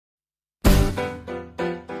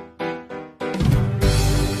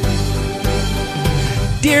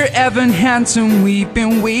Dear Evan Handsome, we've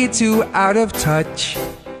been way too out of touch.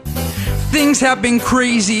 Things have been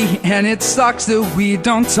crazy and it sucks that we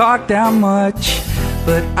don't talk that much.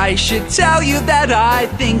 But I should tell you that I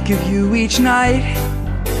think of you each night.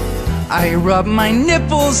 I rub my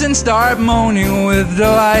nipples and start moaning with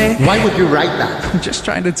delight. Why would you write that? I'm just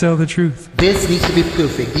trying to tell the truth. This needs to be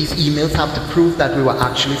perfect. These emails have to prove that we were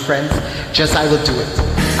actually friends. Just I will do it.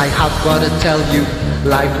 I have gotta tell you,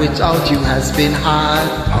 life without you has been hard,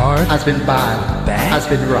 has been bad, has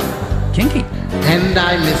been rough, kinky. And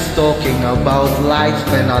I miss talking about life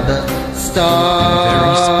and other stuff.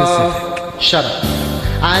 Very specific. Shut up.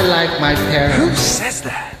 I like my parents. Who says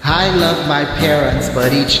that? I love my parents,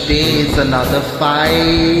 but each day is another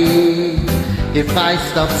fight. If I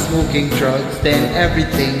stop smoking drugs, then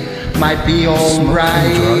everyththing might be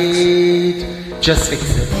alright. Just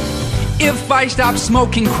fix it. If I stop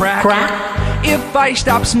smoking crack, if I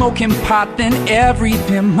stop smoking pot, then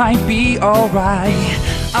everything might be alright.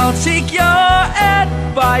 I'll take your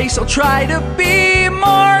advice, I'll try to be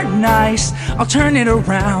more nice. I'll turn it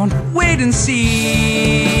around, wait and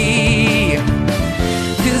see.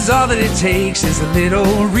 'Cause all that it takes is a little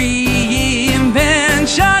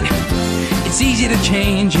reinvention. It's easy to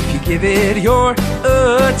change if you give it your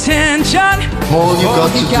attention. All you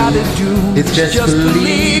gotta do is just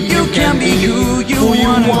believe you can be who you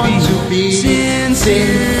want to be. Sincerely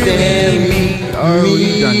Are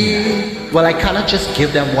we done yet? Well, I cannot just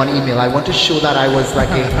give them one email. I want to show that I was like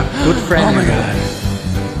a good friend. Oh my God.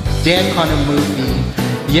 They're gonna move me.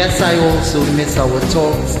 Yes, I also miss our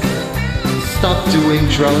talks. Stop doing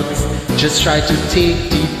drugs. Just try to take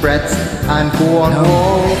deep breaths and go on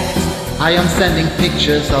walks. I am sending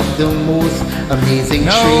pictures of the most amazing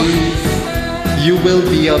trees. You will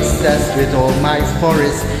be obsessed with all my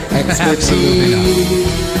forest expertise.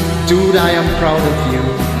 Dude, I am proud of you.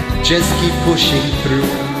 Just keep pushing through.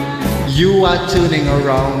 You are turning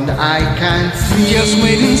around, I can see. Just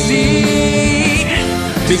wait and see.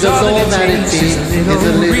 Because all that it takes is a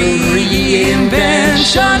little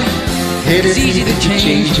reinvention. It is easy to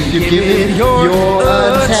change if you give it your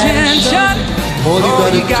attention. All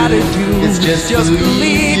you gotta do is just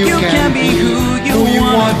believe you can be who you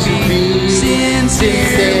want to be.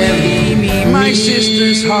 Sincerely, me, my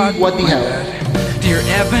sister's heart. What the hell? Dear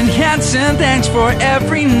Evan Hansen, thanks for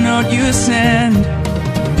every note you send.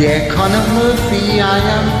 Dear Connor Murphy, I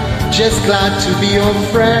am just glad to be your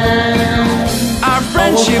friend. Our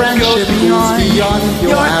friendship goes beyond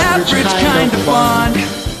your average kind of bond.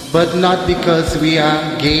 But not because we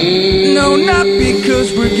are gay. No, not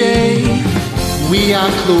because we're gay. We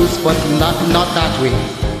are close, but not that way.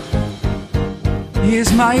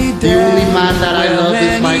 He's my dad. The only man that I love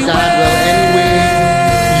is my dad. Well,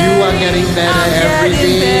 anyway, you are getting better every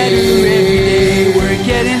day. We are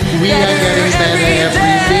getting better every day.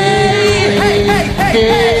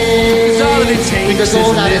 Because all that it takes is a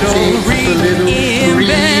little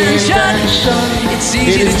reinvention. It's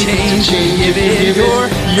easy to change, give it your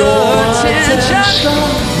attention.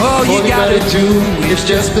 All you gotta do is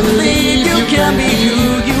just believe you can be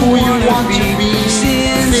who you want to be.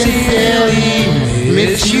 Sincerely,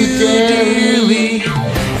 miss you dearly.